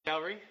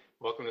Calvary.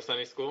 Welcome to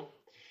Sunday School.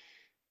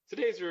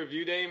 Today's a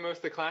review day in most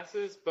of the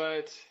classes,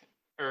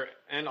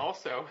 and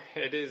also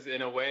it is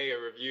in a way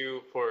a review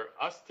for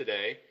us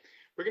today.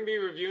 We're going to be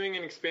reviewing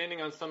and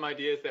expanding on some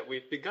ideas that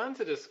we've begun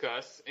to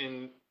discuss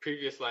in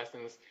previous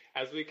lessons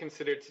as we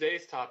consider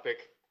today's topic,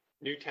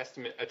 New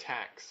Testament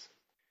attacks.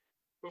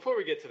 Before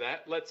we get to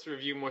that, let's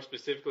review more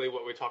specifically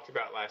what we talked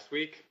about last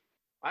week.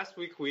 Last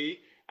week we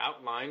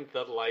outlined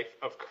the life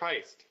of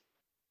Christ.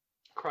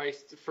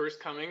 Christ's first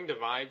coming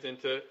divides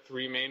into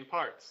three main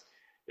parts.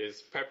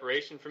 His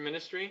preparation for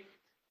ministry,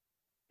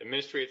 the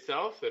ministry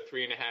itself, the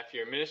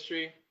 3.5-year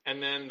ministry,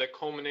 and then the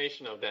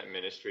culmination of that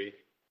ministry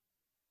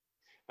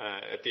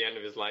at the end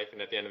of his life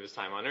and at the end of his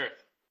time on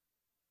earth.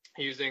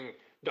 Using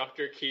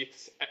Dr.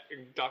 Keith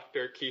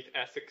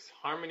Essex's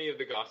Harmony of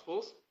the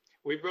Gospels,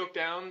 we broke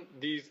down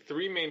these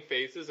three main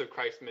phases of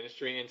Christ's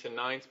ministry into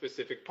 9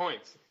 specific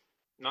points,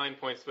 9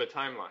 points of a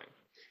timeline.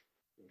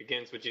 It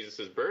begins with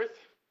Jesus'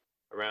 birth,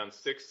 around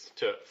 6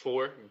 to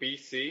 4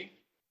 BC,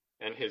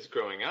 and his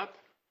growing up,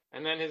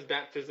 and then his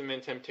baptism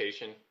and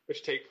temptation,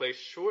 which take place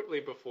shortly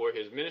before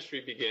his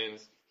ministry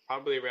begins,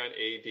 probably around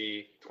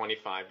AD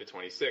 25 to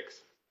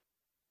 26.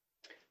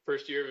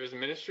 First year of his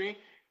ministry,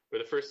 or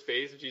the first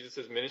phase of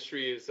Jesus'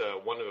 ministry, is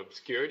one of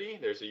obscurity.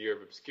 There's a year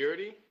of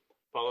obscurity,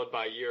 followed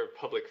by a year of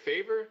public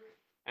favor,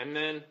 and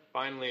then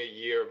finally a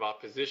year of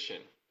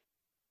opposition.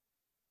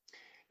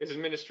 His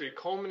ministry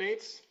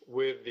culminates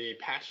with the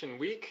Passion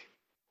Week,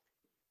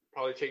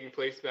 probably taking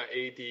place about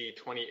AD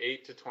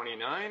 28 to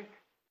 29. At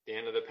the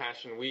end of the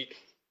Passion Week,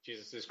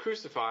 Jesus is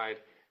crucified,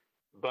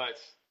 but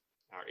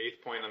our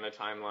 8th point on the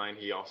timeline,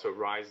 he also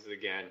rises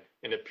again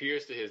and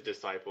appears to his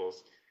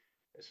disciples.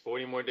 There's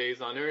 40 more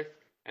days on earth,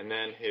 and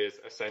then his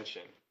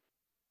ascension.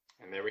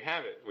 And there we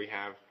have it. We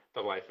have the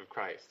life of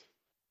Christ.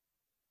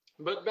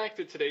 But back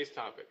to today's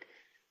topic.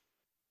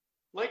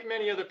 Like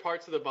many other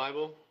parts of the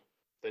Bible,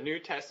 the New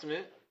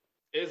Testament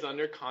is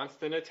under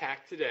constant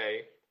attack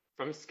today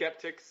from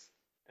skeptics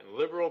and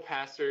liberal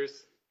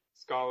pastors,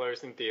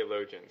 scholars, and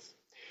theologians.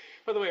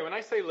 By the way, when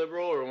I say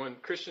liberal, or when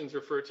Christians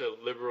refer to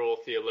liberal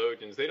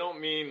theologians, they don't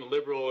mean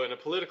liberal in a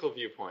political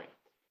viewpoint,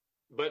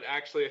 but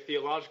actually a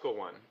theological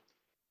one.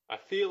 A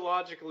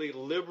theologically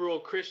liberal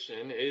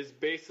Christian is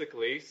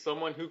basically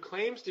someone who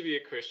claims to be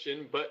a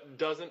Christian but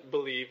doesn't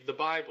believe the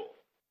Bible.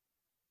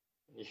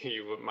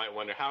 You might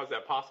wonder, how is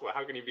that possible?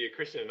 How can you be a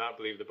Christian and not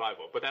believe the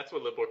Bible? But that's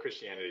what liberal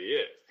Christianity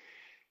is.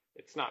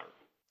 It's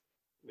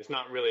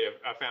not really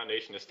a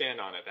foundation to stand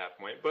on at that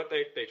point, but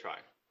they try.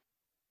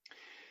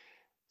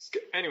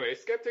 Anyway,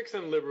 skeptics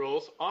and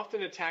liberals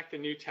often attack the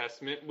New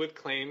Testament with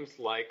claims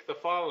like the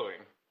following.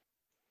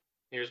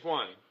 Here's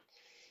one.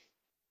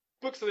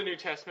 Books of the New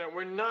Testament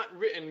were not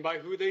written by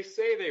who they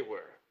say they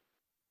were.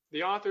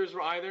 The authors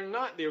were either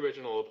not the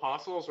original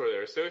apostles or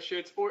their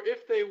associates, or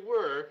if they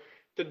were,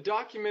 the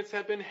documents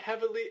have been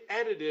heavily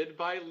edited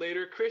by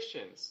later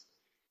Christians.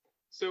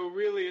 So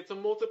really, it's a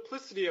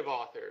multiplicity of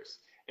authors.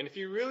 And if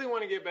you really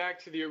want to get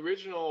back to the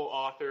original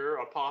author,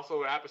 apostle,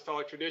 or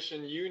apostolic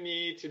tradition, you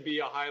need to be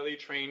a highly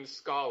trained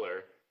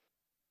scholar.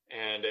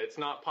 And it's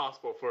not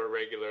possible for a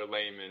regular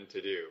layman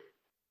to do.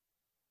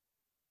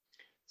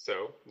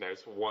 So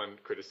there's one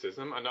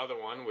criticism. Another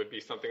one would be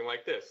something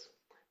like this.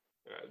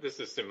 This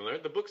is similar.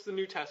 The books of the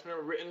New Testament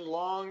were written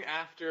long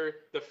after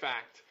the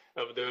fact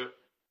of the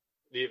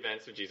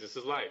events of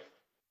Jesus' life.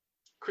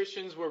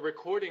 Christians were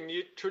recording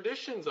the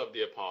traditions of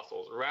the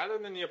apostles rather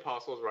than the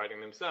apostles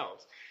writing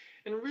themselves.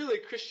 And really,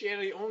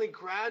 Christianity only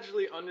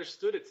gradually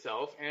understood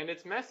itself and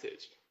its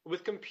message,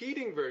 with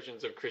competing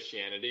versions of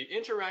Christianity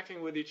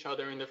interacting with each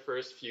other in the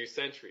first few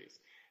centuries.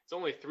 It's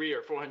only 300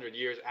 or 400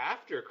 years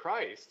after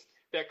Christ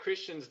that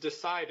Christians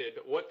decided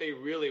what they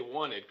really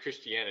wanted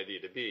Christianity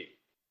to be.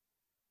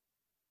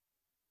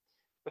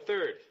 The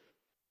third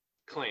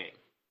claim.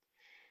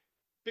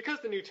 Because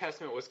the New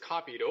Testament was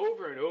copied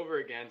over and over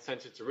again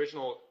since its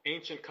original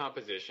ancient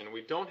composition,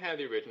 we don't have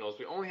the originals,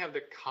 we only have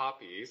the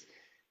copies,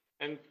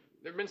 and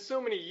there have been so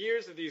many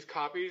years of these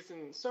copies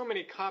and so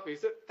many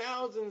copies that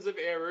thousands of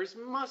errors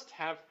must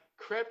have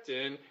crept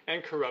in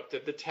and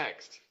corrupted the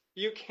text.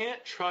 You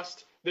can't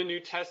trust the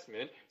New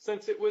Testament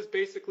since it was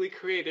basically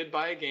created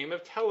by a game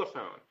of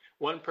telephone,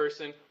 one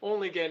person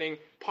only getting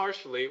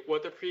partially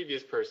what the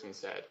previous person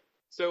said.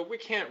 So we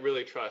can't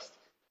really trust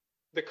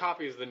the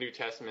copies of the New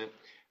Testament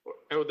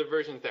or the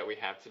versions that we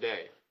have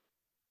today.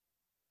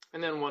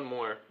 And then one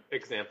more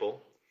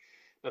example,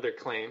 another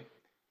claim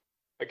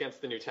against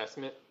the New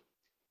Testament.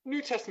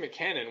 New Testament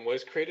canon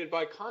was created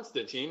by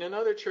Constantine and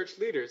other church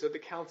leaders at the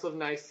Council of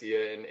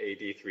Nicaea in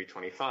AD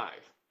 325.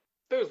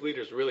 Those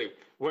leaders really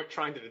weren't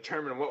trying to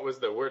determine what was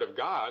the Word of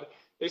God.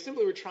 They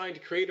simply were trying to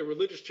create a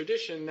religious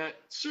tradition that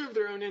served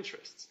their own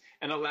interests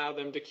and allowed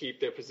them to keep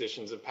their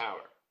positions of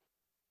power.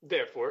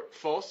 Therefore,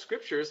 false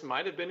scriptures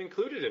might have been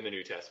included in the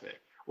New Testament,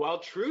 while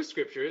true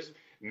scriptures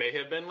may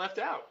have been left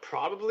out,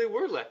 probably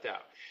were left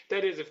out.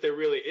 That is, if there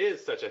really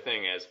is such a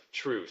thing as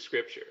true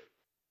scripture.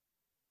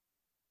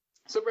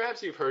 So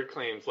perhaps you've heard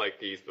claims like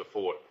these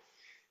before.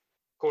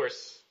 Of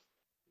course,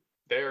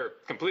 they're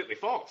completely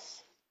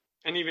false.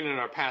 And even in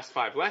our past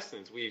 5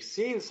 lessons, we've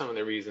seen some of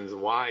the reasons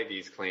why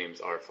these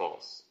claims are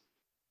false.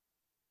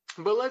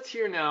 But let's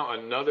hear now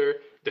another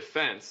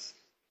defense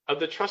of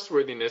the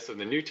trustworthiness of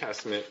the New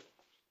Testament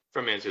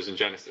from Answers in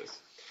Genesis.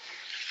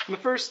 In the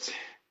first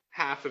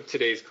half of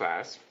today's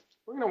class,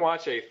 we're going to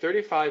watch a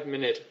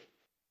 35-minute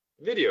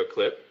video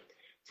clip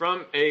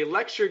from a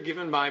lecture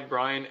given by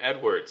Brian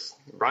Edwards.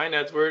 Brian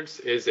Edwards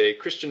is a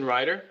Christian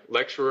writer,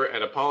 lecturer,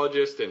 and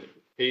apologist, and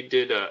he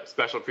did a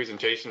special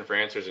presentation for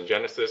Answers in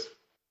Genesis.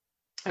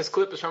 This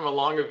clip is from a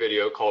longer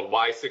video called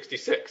Why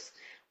 66?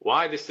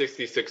 Why the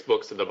 66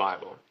 books of the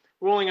Bible?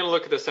 We're only going to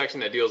look at the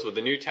section that deals with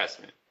the New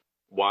Testament.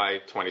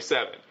 Why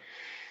 27?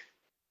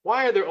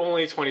 Why are there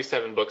only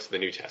 27 books of the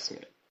New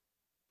Testament?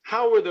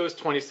 How were those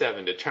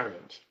 27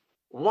 determined?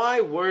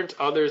 Why weren't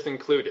others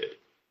included?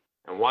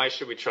 And why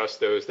should we trust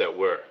those that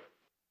were?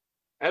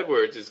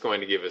 Edwards is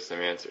going to give us some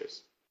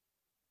answers.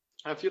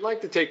 Now, if you'd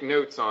like to take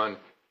notes on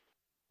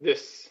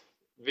this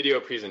video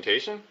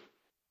presentation,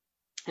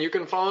 you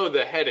can follow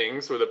the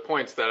headings or the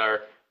points that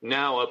are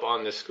now up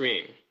on the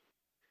screen.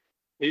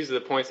 These are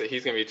the points that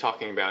he's going to be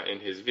talking about in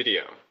his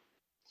video.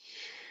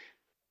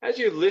 As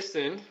you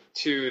listen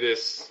to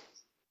this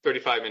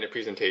 35-minute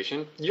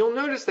presentation, you'll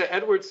notice that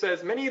Edwards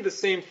says many of the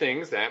same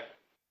things that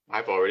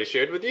I've already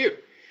shared with you.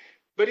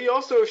 But he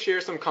also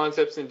shares some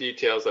concepts and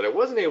details that I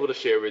wasn't able to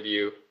share with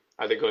you,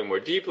 either going more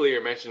deeply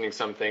or mentioning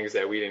some things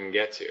that we didn't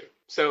get to.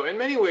 So in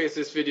many ways,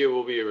 this video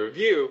will be a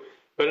review,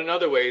 but in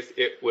other ways,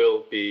 it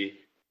will be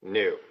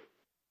new.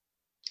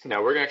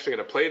 Now, we're actually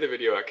going to play the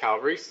video at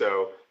Calvary,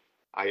 so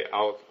I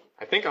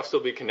think I'll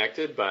still be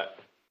connected, but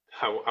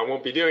I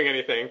won't be doing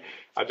anything.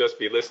 I'll just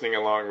be listening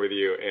along with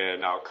you,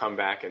 and I'll come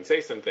back and say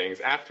some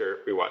things after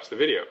we watch the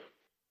video.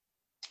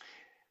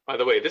 By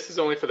the way, this is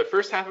only for the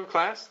first half of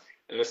class.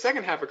 In the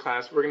second half of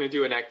class, we're going to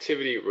do an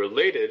activity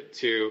related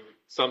to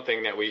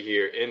something that we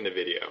hear in the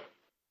video.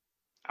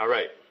 All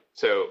right,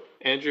 so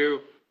Andrew,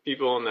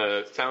 people in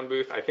the sound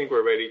booth, I think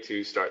we're ready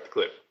to start the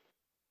clip.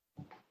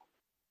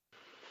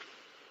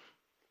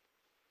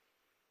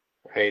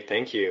 All right,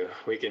 thank you.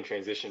 We can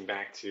transition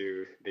back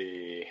to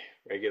the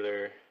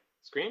regular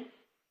screen.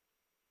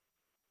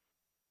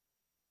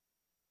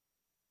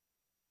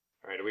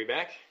 All right, are we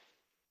back?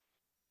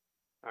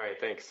 All right,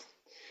 thanks.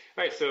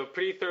 All right, so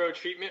pretty thorough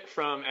treatment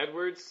from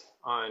Edwards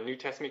on New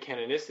Testament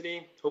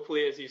canonicity.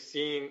 Hopefully you've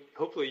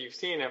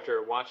seen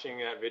after watching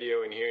that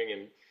video and hearing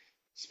him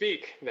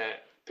speak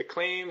that the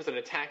claims and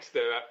attacks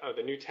of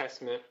the New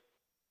Testament,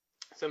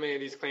 so many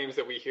of these claims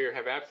that we hear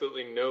have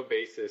absolutely no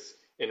basis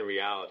in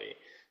reality.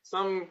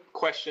 Some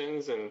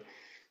questions and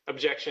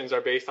objections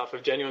are based off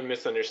of genuine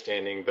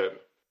misunderstanding,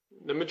 but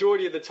the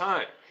majority of the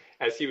time,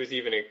 as he was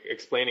even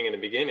explaining in the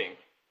beginning,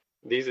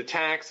 these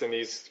attacks and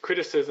these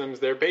criticisms,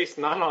 they're based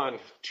not on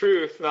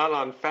truth, not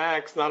on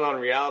facts, not on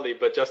reality,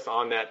 but just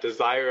on that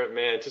desire of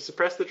man to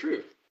suppress the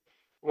truth.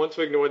 Want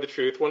to ignore the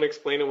truth, want to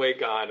explain away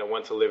God, and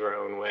want to live our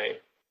own way.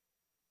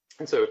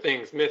 And so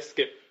myths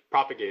get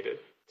propagated.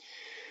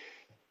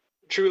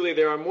 Truly,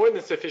 there are more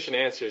than sufficient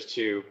answers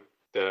to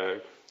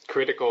the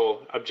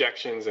critical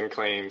objections and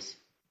claims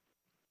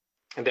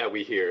that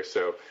we hear.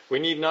 So we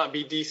need not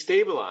be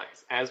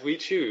destabilized as we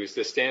choose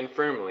to stand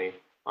firmly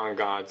on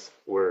God's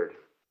word.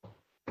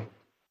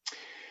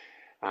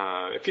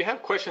 If you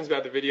have questions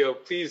about the video,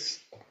 please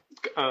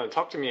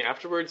talk to me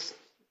afterwards.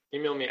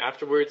 Email me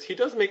afterwards. He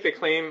does make the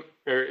claim,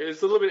 or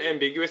it's a little bit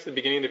ambiguous at the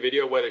beginning of the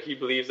video, whether he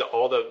believes that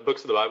all the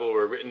books of the Bible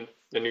were written,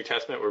 the New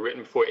Testament were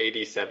written before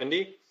AD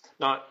 70.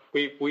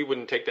 We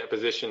wouldn't take that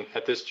position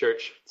at this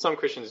church. Some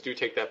Christians do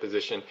take that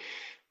position,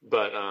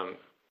 but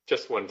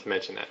just wanted to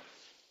mention that.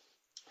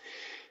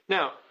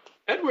 Now,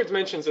 Edwards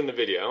mentions in the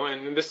video,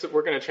 and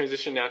we're going to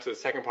transition now to the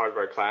second part of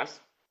our class,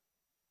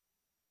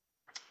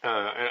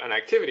 an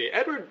activity.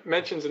 Edward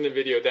mentions in the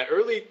video that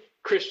early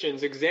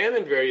Christians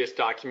examined various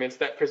documents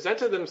that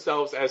presented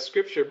themselves as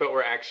scripture but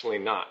were actually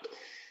not.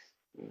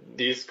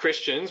 These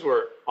Christians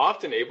were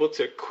often able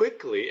to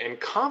quickly and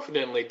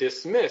confidently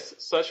dismiss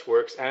such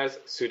works as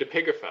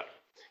pseudepigrapha,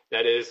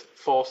 that is,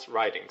 false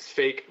writings,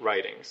 fake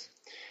writings.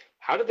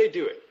 How did they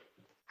do it?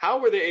 How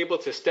were they able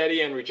to study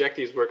and reject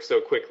these works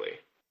so quickly?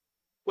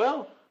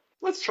 Well,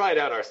 let's try it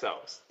out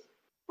ourselves.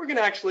 We're going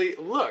to actually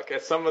look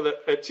at some of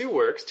the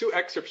two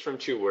excerpts from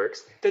two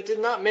works that did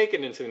not make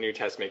it into the New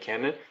Testament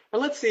canon,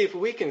 and let's see if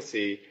we can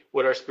see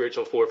what our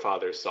spiritual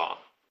forefathers saw.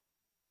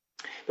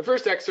 The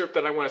first excerpt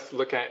that I want us to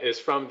look at is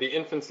from the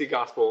Infancy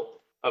Gospel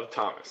of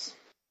Thomas.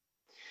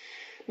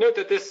 Note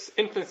that this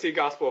Infancy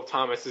Gospel of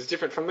Thomas is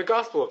different from the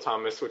Gospel of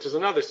Thomas, which is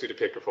another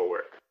pseudepigraphal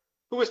work.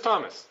 Who was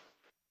Thomas?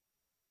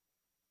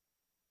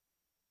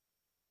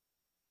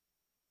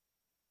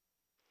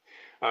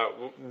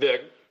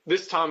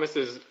 This Thomas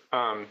is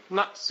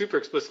not super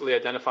explicitly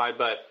identified,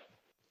 but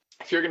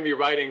if you're going to be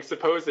writing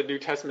supposed New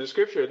Testament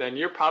scripture, then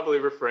you're probably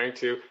referring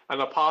to an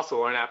apostle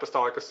or an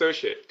apostolic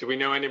associate. Do we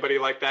know anybody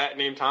like that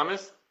named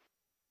Thomas?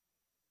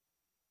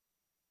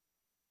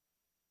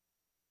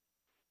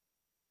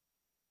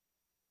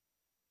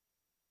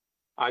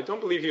 I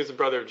don't believe he was a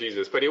brother of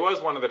Jesus, but he was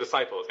one of the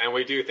disciples, and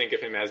we do think of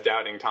him as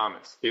doubting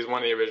Thomas. He's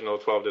one of the original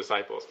 12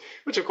 disciples,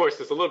 which of course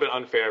is a little bit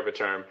unfair of a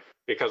term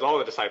because all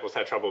the disciples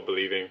had trouble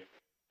believing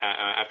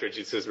after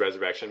Jesus'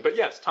 resurrection. But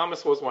yes,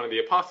 Thomas was one of the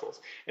apostles.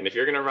 And if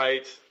you're going to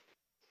write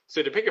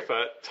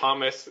pseudepigrapha,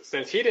 Thomas,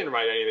 since he didn't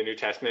write any of the New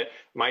Testament,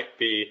 might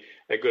be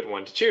a good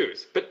one to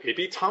choose. But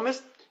maybe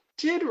Thomas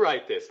did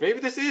write this. Maybe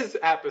this is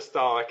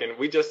apostolic and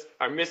we just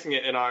are missing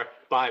it in our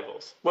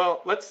Bibles.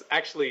 Well, let's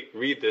actually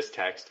read this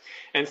text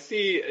and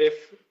see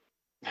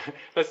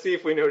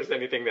if we notice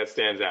anything that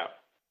stands out.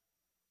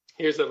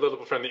 Here's a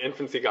little from the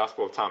Infancy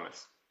Gospel of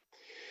Thomas.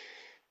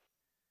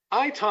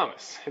 I,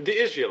 Thomas, the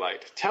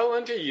Israelite, tell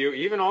unto you,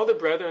 even all the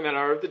brethren that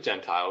are of the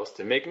Gentiles,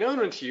 to make known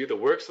unto you the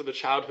works of the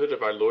childhood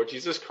of our Lord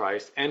Jesus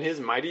Christ, and his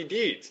mighty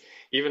deeds,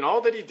 even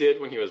all that he did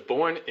when he was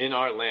born in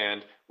our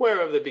land,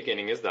 whereof the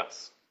beginning is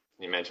thus.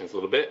 He mentions a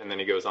little bit, and then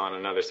he goes on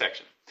another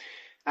section.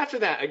 After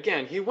that,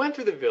 again, he went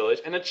through the village,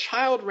 and a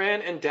child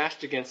ran and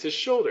dashed against his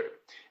shoulder.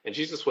 And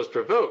Jesus was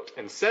provoked,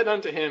 and said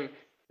unto him,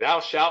 Thou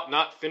shalt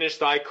not finish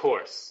thy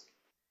course.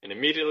 And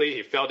immediately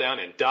he fell down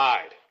and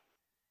died.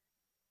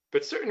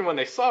 But certain, when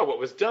they saw what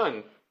was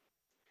done,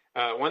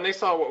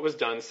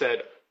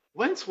 said,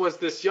 Whence was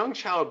this young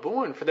child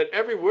born? For that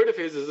every word of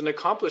his is an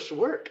accomplished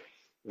work.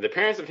 And the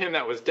parents of him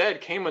that was dead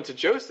came unto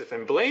Joseph,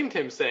 and blamed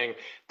him, saying,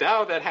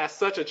 Thou that hast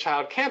such a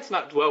child canst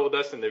not dwell with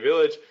us in the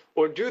village,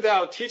 or do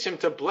thou teach him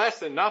to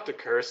bless and not to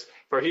curse,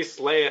 for he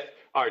slayeth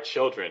our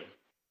children.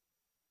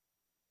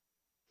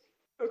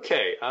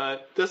 Okay,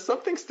 does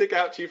something stick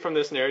out to you from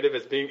this narrative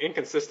as being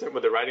inconsistent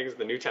with the writings of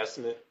the New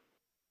Testament?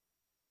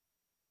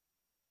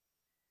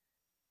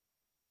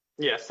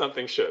 Yes,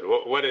 something should.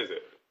 What is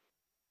it?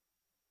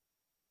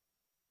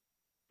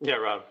 Yeah,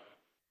 Rob.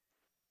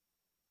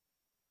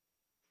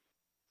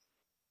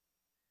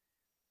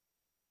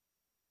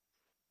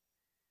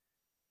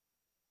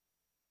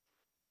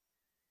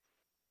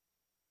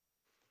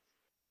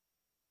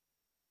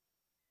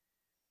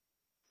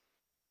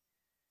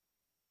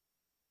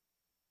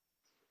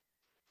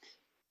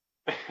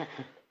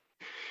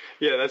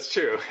 Yeah, that's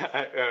true.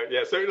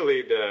 Yeah,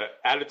 certainly the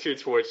attitude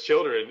towards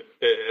children,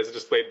 as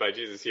displayed by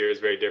Jesus here, is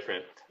very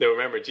different. Though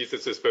remember,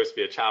 Jesus is supposed to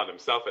be a child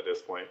himself at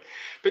this point.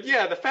 But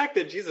yeah, the fact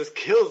that Jesus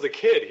kills a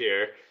kid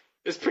here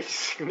is pretty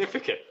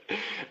significant.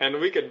 And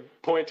we could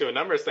point to a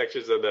number of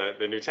sections of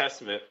the New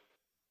Testament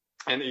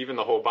and even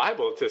the whole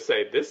Bible to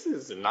say this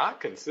is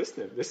not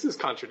consistent. This is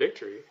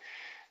contradictory.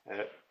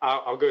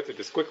 I'll go through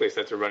this quickly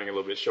since we're running a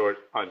little bit short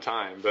on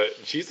time.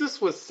 But Jesus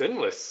was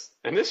sinless.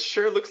 And this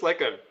sure looks like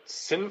a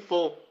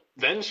sinful,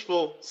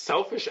 vengeful,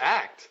 selfish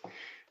act.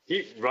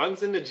 He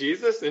runs into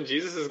Jesus and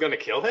Jesus is going to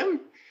kill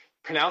him?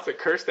 Pronounce a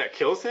curse that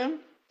kills him?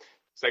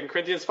 2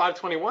 Corinthians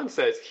 5:21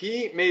 says,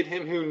 He made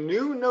him who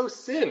knew no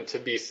sin to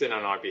be sin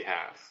on our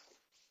behalf.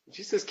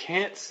 Jesus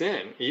can't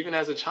sin, even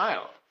as a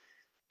child.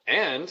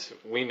 And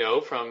we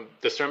know from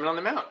the Sermon on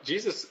the Mount,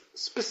 Jesus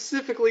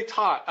specifically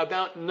taught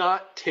about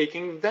not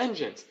taking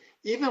vengeance,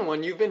 even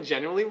when you've been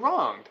genuinely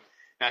wronged.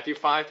 Matthew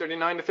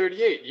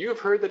 5:39-38, You have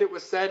heard that it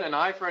was said, an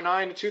eye for an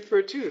eye and a tooth for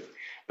a tooth.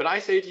 But I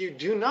say to you,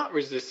 do not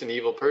resist an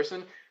evil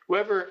person.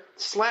 Whoever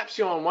slaps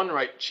you on one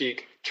right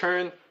cheek,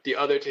 turn the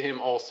other to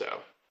him also.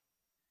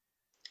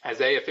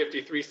 Isaiah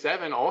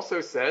 53:7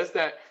 also says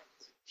that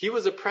he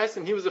was oppressed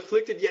and he was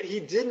afflicted, yet he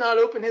did not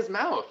open his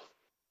mouth.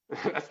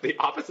 That's the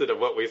opposite of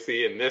what we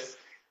see in this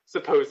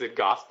supposed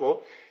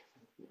gospel.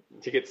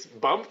 He gets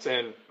bumped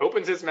and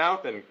opens his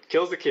mouth and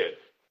kills a kid.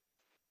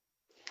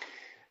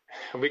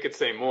 We could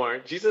say more.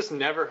 Jesus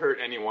never hurt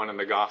anyone in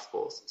the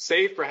Gospels,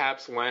 save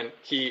perhaps when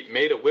he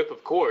made a whip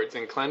of cords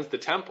and cleansed the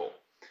temple.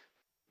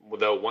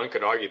 Though one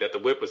could argue that the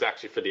whip was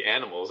actually for the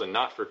animals and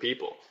not for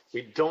people.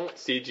 We don't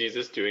see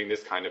Jesus doing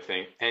this kind of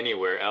thing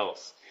anywhere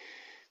else.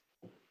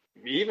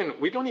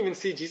 We don't even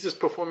see Jesus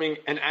performing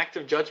an act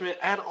of judgment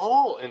at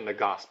all in the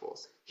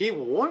Gospels. He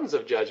warns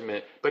of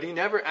judgment, but he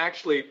never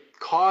actually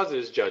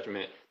causes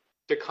judgment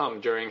to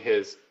come during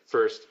his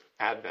first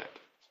advent.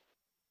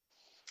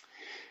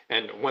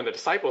 And when the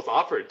disciples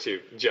offered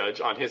to judge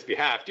on his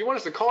behalf, do you want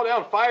us to call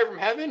down fire from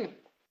heaven?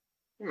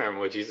 Remember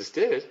what Jesus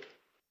did.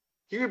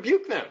 He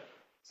rebuked them.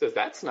 Says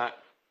that's not,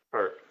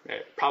 or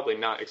probably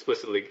not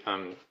explicitly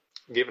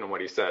given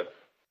what he said.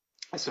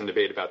 There's some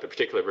debate about the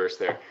particular verse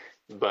there.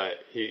 But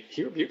he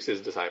rebukes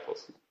his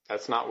disciples.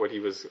 That's not what he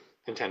was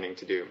intending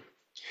to do.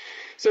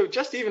 So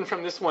just even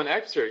from this one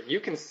excerpt, you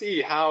can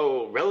see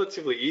how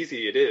relatively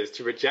easy it is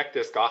to reject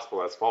this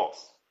gospel as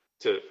false,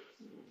 to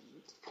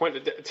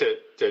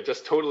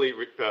just totally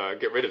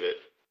get rid of it.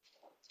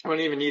 You don't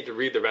even need to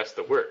read the rest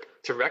of the work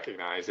to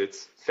recognize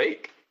it's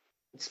fake.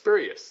 It's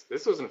spurious.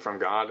 This wasn't from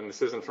God, and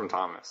this isn't from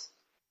Thomas.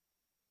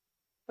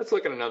 Let's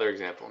look at another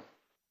example.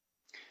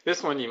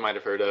 This one you might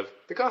have heard of,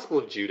 the Gospel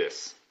of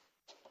Judas.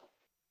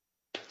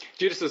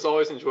 Judas has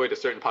always enjoyed a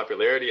certain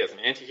popularity as an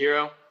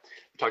anti-hero.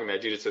 We're talking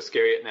about Judas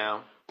Iscariot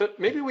now. But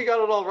maybe we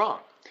got it all wrong.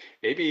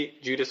 Maybe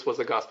Judas was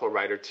a gospel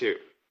writer too.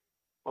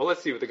 Well,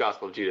 let's see what the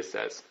Gospel of Judas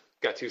says.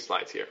 Got two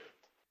slides here.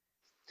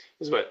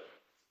 This is what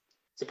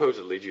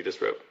supposedly Judas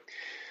wrote.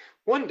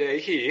 One day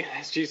he,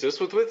 as Jesus,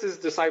 was with his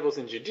disciples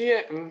in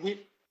Judea, and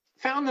he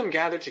found them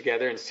gathered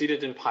together and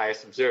seated in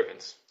pious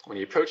observance. When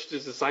he approached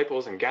his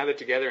disciples and gathered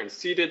together and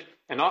seated,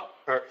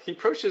 he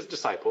approached his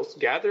disciples,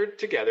 gathered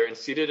together and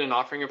seated and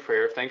offering a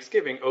prayer of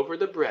thanksgiving over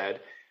the bread,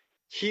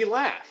 he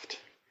laughed.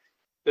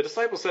 The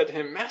disciples said to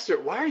him, "Master,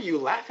 why are you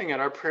laughing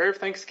at our prayer of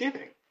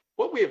thanksgiving?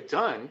 We have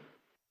done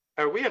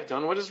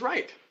what is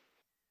right."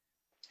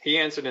 He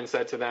answered and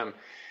said to them,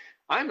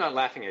 "I am not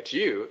laughing at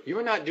you. You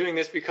are not doing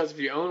this because of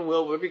your own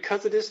will, but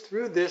because it is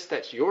through this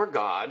that your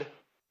God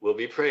will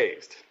be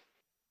praised."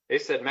 They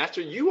said,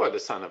 "Master, you are the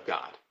Son of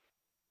God."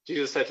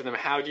 Jesus said to them,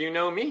 "How do you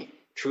know me?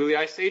 Truly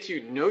I say to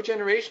you, no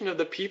generation of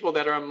the people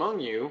that are among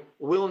you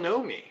will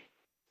know me."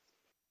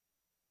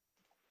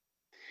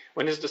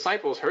 When his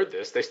disciples heard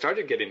this, they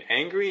started getting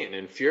angry and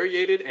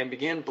infuriated and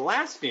began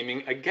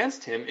blaspheming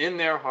against him in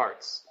their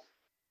hearts.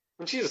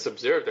 When Jesus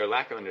observed their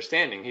lack of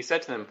understanding, he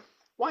said to them,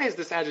 "Why has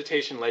this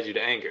agitation led you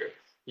to anger?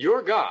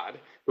 Your God,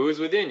 who is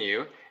within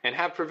you, and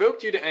have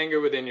provoked you to anger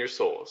within your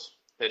souls.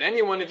 Let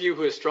any one of you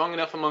who is strong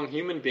enough among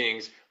human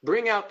beings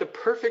bring out the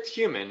perfect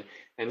human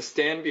and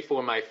stand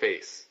before my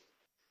face."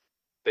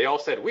 They all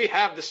said, "We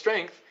have the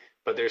strength,"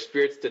 but their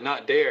spirits did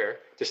not dare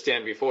to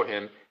stand before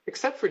him,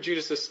 except for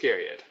Judas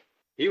Iscariot.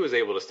 He was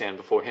able to stand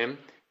before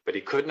him, but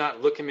he could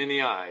not look him in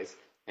the eyes,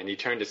 and he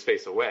turned his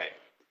face away.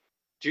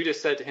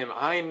 Judas said to him,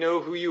 "I know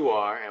who you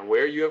are and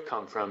where you have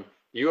come from.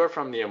 You are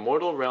from the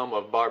immortal realm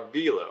of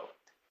Barbelo,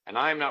 and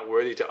I am not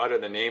worthy to utter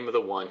the name of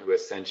the one who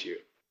has sent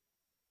you."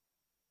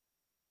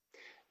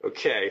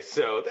 Okay,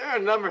 so there are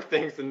a number of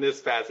things in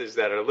this passage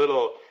that are a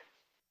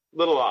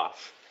little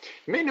off.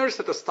 You may notice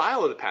that the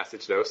style of the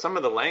passage, though, some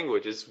of the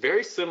language is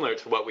very similar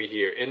to what we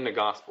hear in the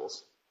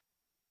Gospels.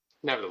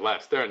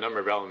 Nevertheless, there are a number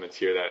of elements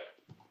here that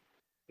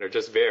are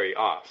just very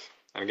off.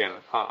 And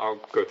again, I'll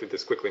go through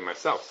this quickly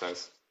myself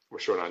since we're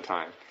short on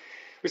time.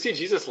 We see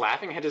Jesus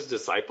laughing at his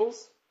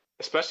disciples,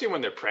 especially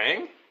when they're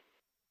praying.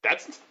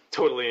 That's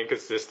totally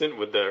inconsistent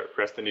with the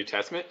rest of the New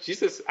Testament.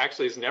 Jesus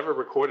actually is never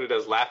recorded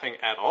as laughing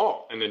at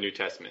all in the New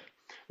Testament,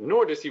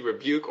 nor does he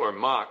rebuke or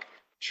mock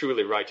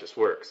truly righteous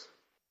works.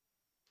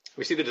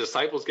 We see the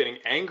disciples getting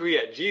angry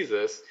at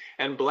Jesus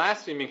and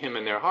blaspheming him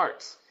in their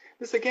hearts.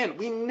 This, again,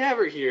 we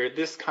never hear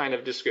this kind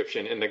of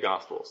description in the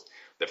Gospels.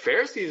 The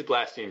Pharisees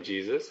blaspheme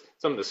Jesus,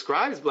 some of the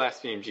scribes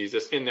blaspheme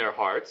Jesus in their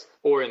hearts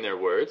or in their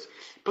words,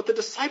 but the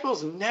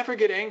disciples never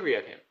get angry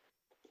at him.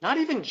 Not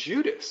even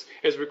Judas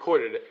is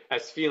recorded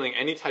as feeling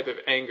any type of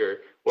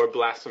anger or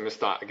blasphemous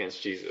thought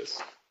against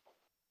Jesus.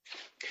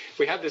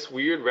 We have this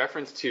weird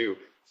reference to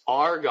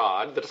our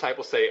God. The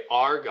disciples say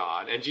our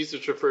God, and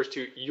Jesus refers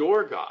to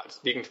your God,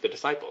 speaking to the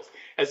disciples,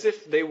 as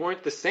if they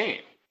weren't the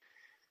same.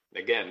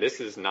 Again, this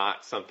is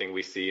not something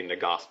we see in the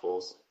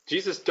Gospels.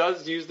 Jesus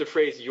does use the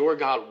phrase your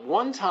God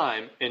one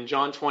time in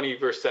John 20,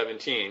 verse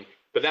 17,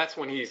 but that's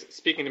when he's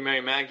speaking to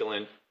Mary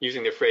Magdalene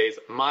using the phrase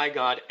my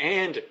God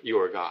and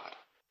your God.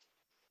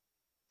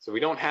 So we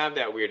don't have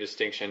that weird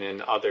distinction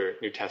in other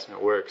New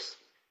Testament works.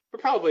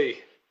 But probably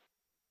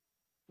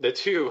the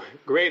two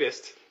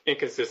greatest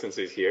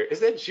inconsistencies here is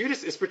that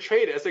Judas is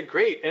portrayed as a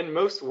great and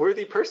most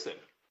worthy person.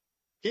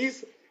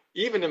 He's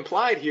even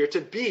implied here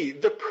to be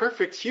the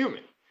perfect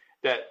human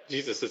that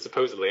Jesus is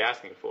supposedly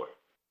asking for.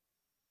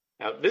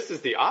 Now, this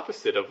is the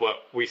opposite of what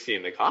we see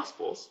in the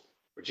Gospels,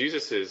 where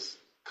Jesus is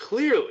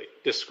clearly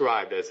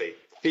described as a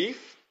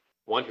thief,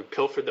 one who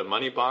pilfered the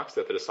money box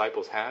that the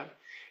disciples had.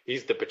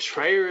 He's the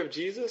betrayer of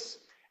Jesus,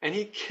 and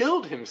he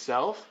killed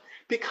himself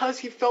because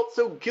he felt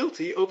so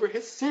guilty over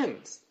his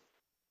sins.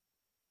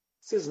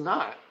 This is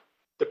not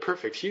the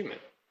perfect human.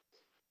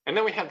 And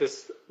then we have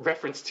this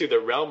reference to the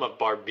realm of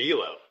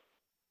Barbelo.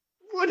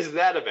 What is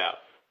that about?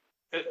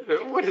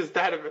 What is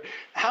that about?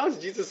 How is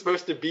Jesus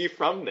supposed to be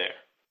from there?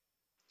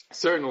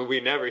 Certainly,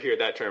 we never hear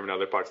that term in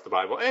other parts of the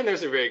Bible, and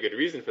there's a very good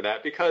reason for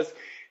that, because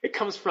it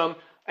comes from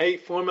a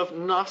form of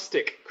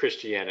Gnostic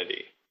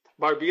Christianity.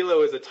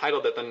 Barbelo is a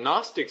title that the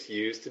Gnostics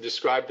used to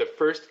describe the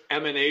first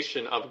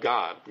emanation of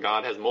God.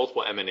 God has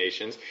multiple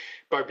emanations.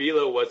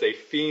 Barbelo was a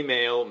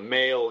female,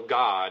 male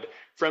god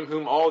from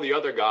whom all the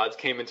other gods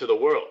came into the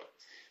world.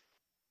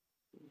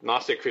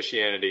 Gnostic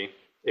Christianity,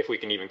 if we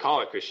can even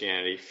call it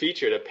Christianity,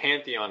 featured a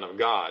pantheon of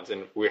gods,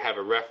 and we have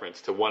a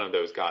reference to one of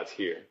those gods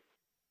here.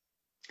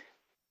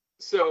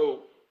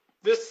 So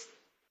this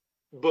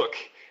book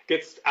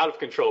gets out of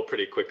control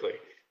pretty quickly.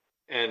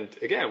 And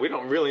again, we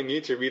don't really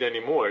need to read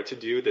any more to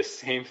do the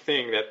same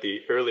thing that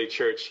the early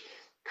church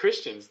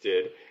Christians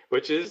did,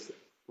 which is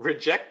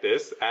reject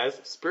this as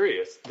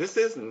spurious. This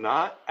is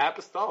not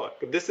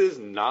apostolic. This is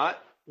not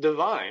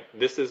divine.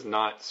 This is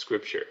not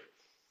scripture.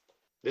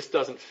 This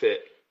doesn't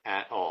fit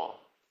at all.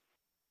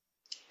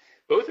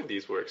 Both of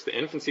these works, the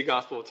Infancy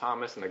Gospel of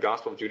Thomas and the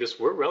Gospel of Judas,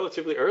 were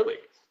relatively early.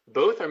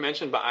 Both are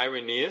mentioned by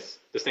Irenaeus,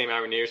 the same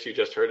Irenaeus you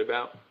just heard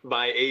about,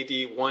 by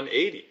AD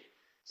 180.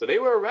 So they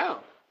were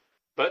around,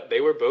 but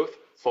they were both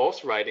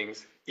false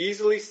writings,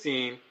 easily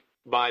seen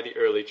by the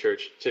early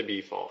church to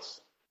be false.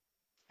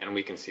 And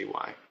we can see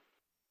why.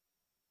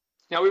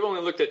 Now, we've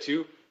only looked at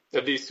two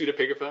of these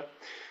pseudepigrapha,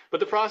 But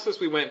the process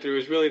we went through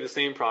is really the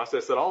same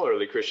process that all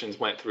early Christians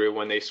went through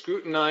when they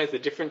scrutinized the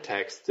different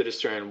texts to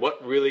discern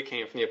what really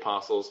came from the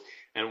apostles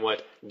and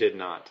what did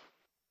not.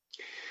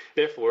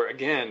 Therefore,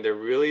 again, there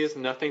really is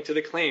nothing to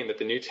the claim that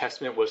the New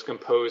Testament was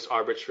composed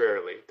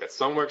arbitrarily, that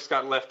some works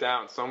got left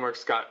out and some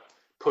works got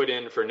put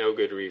in for no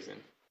good reason.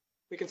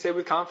 We can say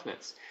with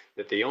confidence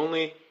that the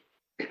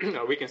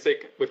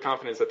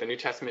New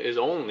Testament is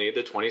only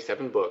the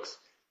 27 books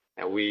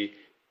that we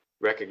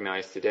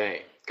recognize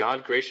today.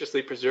 God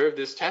graciously preserved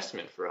this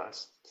testament for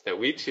us so that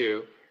we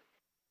too,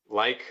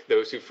 like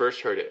those who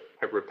first heard it,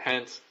 might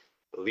repent,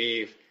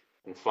 believe,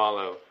 and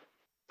follow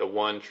the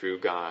one true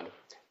God,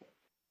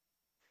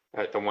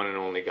 the one and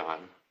only God.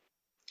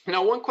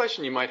 Now, one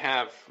question you might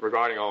have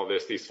regarding all of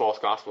this, these false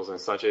gospels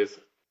and such, is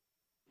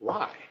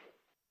why?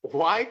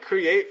 Why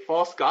create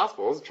false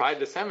gospels, try to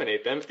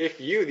disseminate them,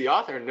 if you, the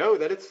author, know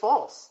that it's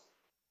false?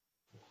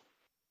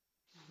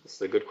 This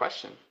is a good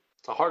question.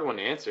 It's a hard one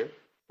to answer.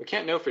 We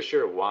can't know for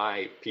sure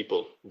why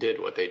people did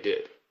what they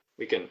did.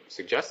 We can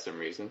suggest some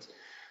reasons.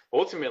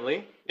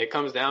 Ultimately, it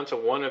comes down to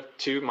one of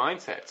two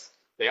mindsets.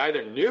 They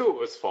either knew it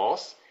was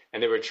false,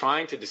 and they were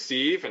trying to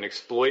deceive and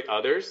exploit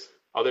others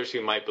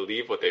who might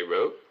believe what they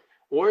wrote,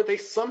 or they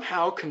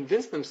somehow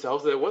convinced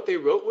themselves that what they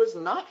wrote was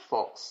not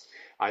false.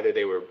 Either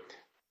they were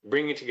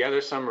bringing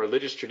together some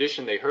religious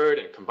tradition they heard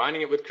and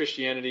combining it with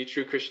Christianity,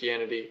 true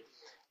Christianity.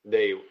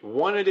 They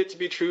wanted it to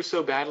be true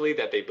so badly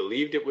that they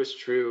believed it was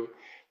true.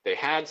 They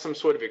had some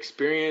sort of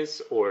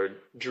experience or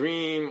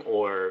dream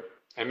or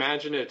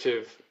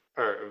imaginative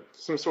or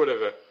some sort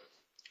of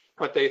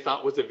what they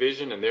thought was a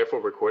vision and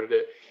therefore recorded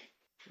it.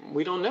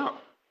 We don't know.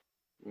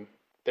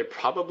 They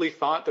probably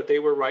thought that they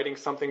were writing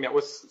something that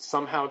was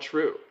somehow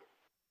true.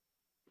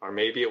 Or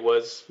maybe it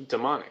was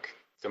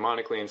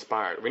demonically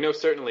inspired. We know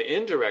certainly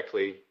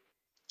indirectly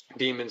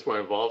demons were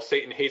involved.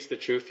 Satan hates the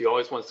truth. He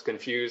always wants to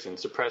confuse and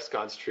suppress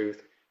God's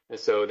truth. And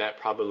so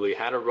that probably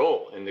had a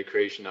role in the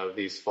creation of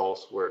these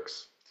false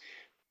works.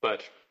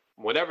 But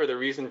whatever the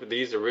reason for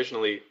these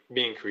originally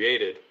being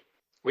created,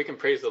 we can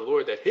praise the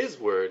Lord that his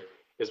word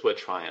is what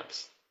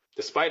triumphs.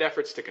 Despite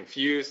efforts to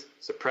confuse,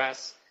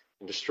 suppress,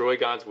 and destroy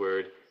God's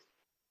word,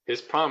 his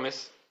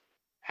promise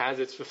has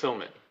its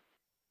fulfillment.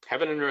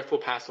 Heaven and earth will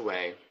pass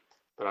away,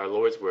 but our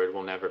Lord's word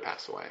will never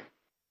pass away.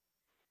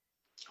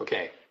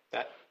 Okay,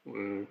 that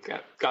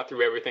got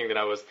through everything that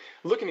I was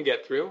looking to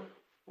get through.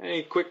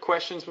 Any quick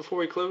questions before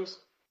we close?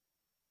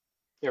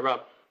 Yeah,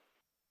 Rob.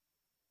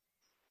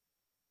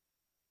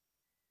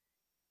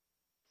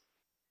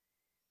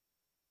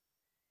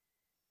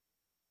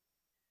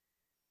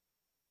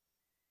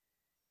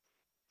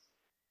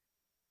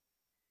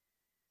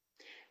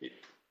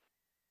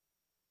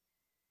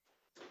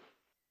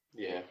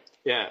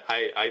 Yeah,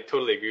 I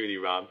totally agree with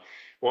you, Rob.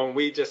 When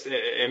we just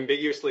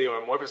ambiguously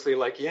or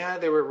amorphously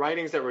there were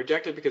writings that were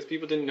rejected because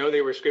people didn't know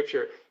they were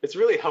scripture, it's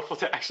really helpful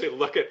to actually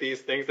look at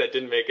these things that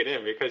didn't make it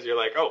in, because you're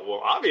like, oh,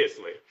 well,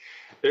 obviously,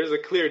 there's a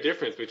clear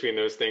difference between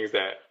those things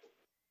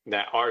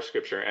that are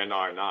scripture and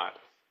are not.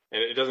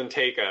 And it doesn't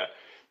take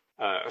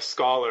a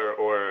scholar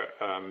or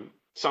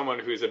someone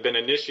who's been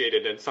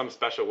initiated in some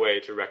special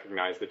way to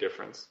recognize the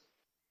difference.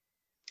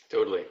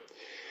 Totally.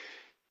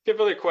 If you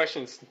have other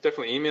questions,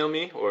 definitely email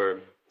me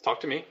or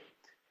talk to me.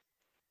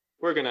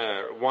 We're going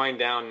to wind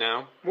down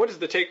now. What is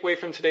the takeaway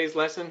from today's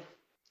lesson?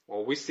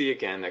 Well, we see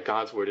again that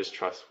God's word is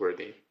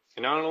trustworthy.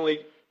 It not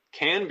only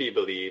can be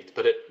believed,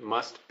 but it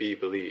must be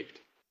believed.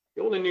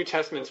 The Old and New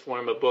Testaments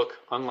form a book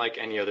unlike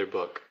any other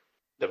book.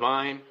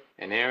 Divine,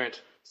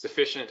 inerrant,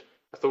 sufficient,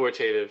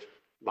 authoritative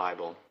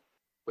Bible.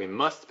 We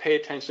must pay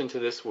attention to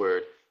this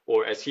word,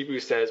 or as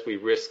Hebrews says, we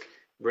risk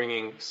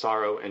bringing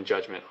sorrow and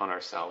judgment on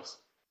ourselves.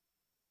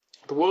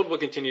 The world will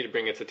continue to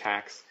bring its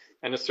attacks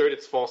and assert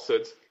its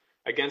falsehoods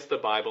against the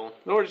Bible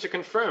in order to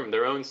confirm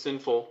their own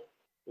sinful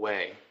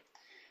way.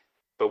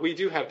 But we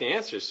do have the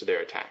answers to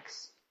their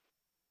attacks.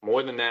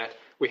 More than that,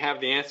 we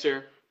have the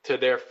answer to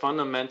their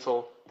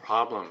fundamental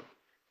problem,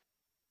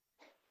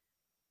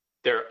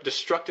 their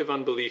destructive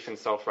unbelief and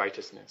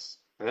self-righteousness.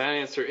 And that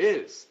answer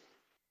is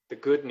the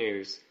good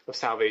news of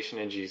salvation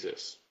in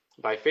Jesus.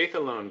 By faith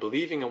alone,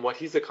 believing in what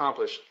he's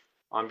accomplished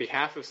on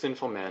behalf of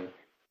sinful men,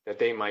 that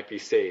they might be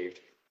saved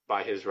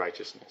by his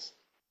righteousness.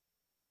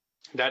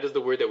 That is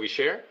the word that we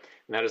share,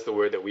 and that is the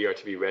word that we are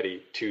to be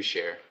ready to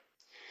share.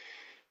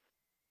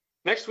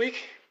 Next week,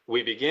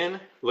 we begin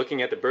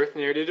looking at the birth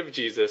narrative of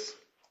Jesus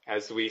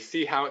as we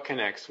see how it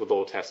connects with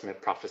Old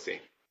Testament prophecy.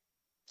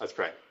 Let's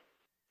pray.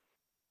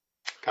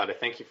 God, I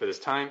thank you for this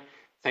time.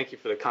 Thank you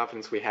for the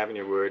confidence we have in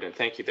your word, and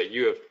thank you that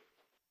you have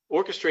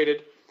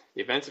orchestrated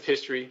the events of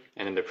history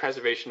and in the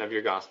preservation of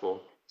your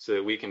gospel so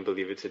that we can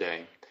believe it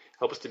today.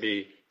 Help us to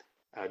be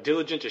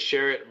diligent to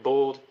share it,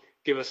 bold,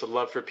 give us a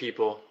love for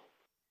people,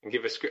 and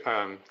give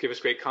us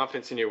great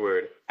confidence in your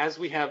word, as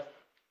we have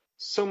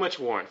so much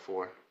warrant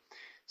for,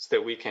 so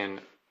that we can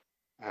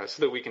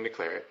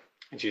declare it.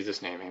 In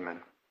Jesus' name, amen.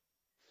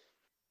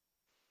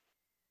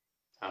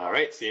 All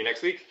right, see you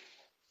next week.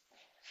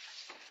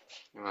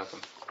 You're welcome.